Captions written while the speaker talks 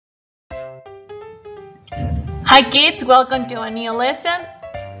Hi kids, welcome to a new lesson.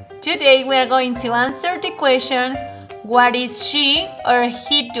 Today we are going to answer the question, what is she or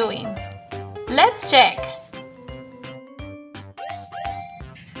he doing? Let's check.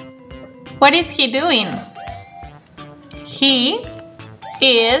 What is he doing? He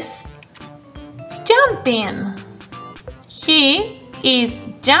is jumping. He is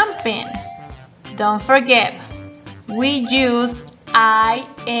jumping. Don't forget, we use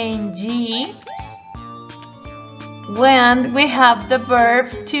ing when we have the verb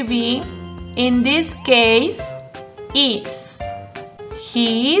to be, in this case, is.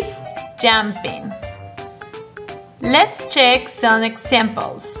 He is jumping. Let's check some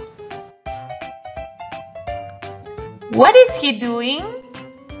examples. What is he doing?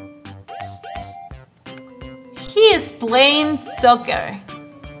 He is playing soccer.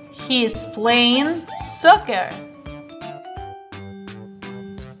 He is playing soccer.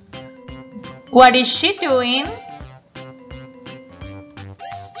 What is she doing?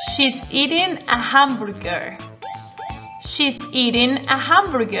 She's eating a hamburger. She's eating a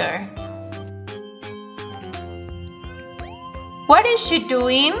hamburger. What is she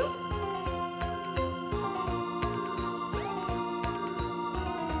doing?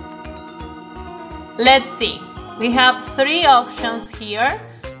 Let's see. We have three options here,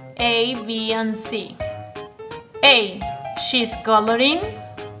 A, B, and C. A, she's coloring.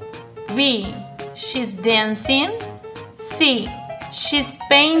 B, she's dancing. C, she's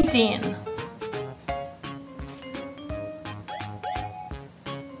painting.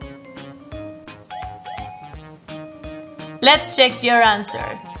 Let's check your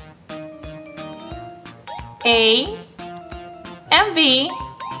answer. A and B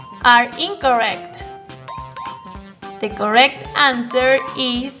are incorrect. The correct answer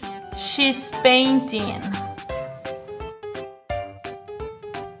is she's painting.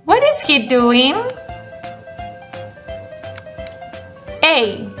 What is he doing?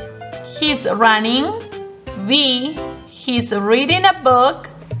 A, he's running. B, he's reading a book.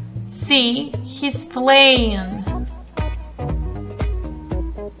 C, he's playing.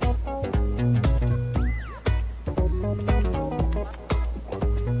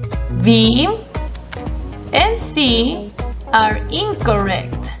 B and C are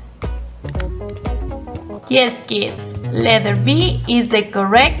incorrect. Yes, kids, letter B is the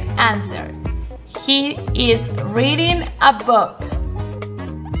correct answer. He is reading a book.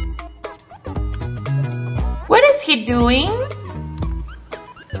 What is he doing?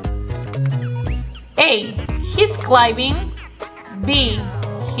 A, he's climbing. B,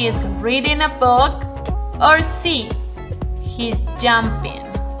 he's reading a book. Or C, he's jumping.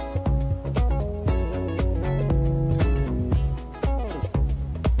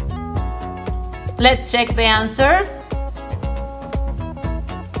 Let's check the answers.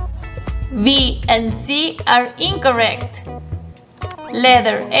 B and C are incorrect.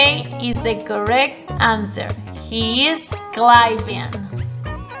 Letter A is the correct answer. He is climbing.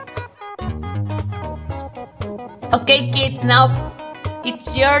 Okay kids, now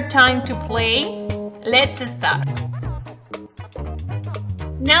it's your time to play. Let's start.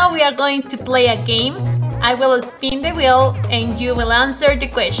 Now we are going to play a game. I will spin the wheel and you will answer the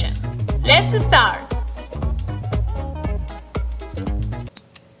question. Let's start.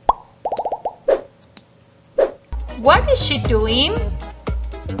 What is she doing?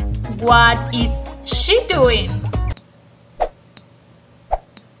 What is she doing?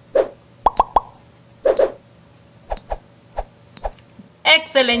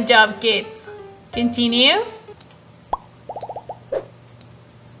 Excellent job, kids. Continue.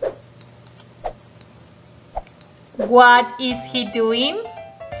 What is he doing?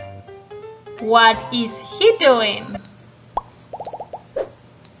 What is he doing?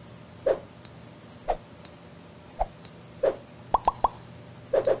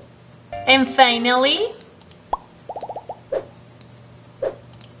 And finally,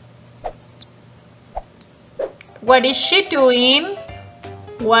 what is she doing?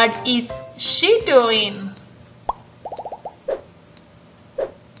 What is she doing?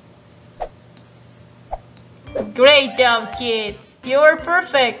 Great job, kids. You're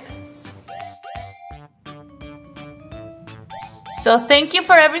perfect. So thank you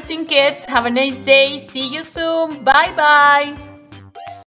for everything, kids. Have a nice day. See you soon. Bye-bye.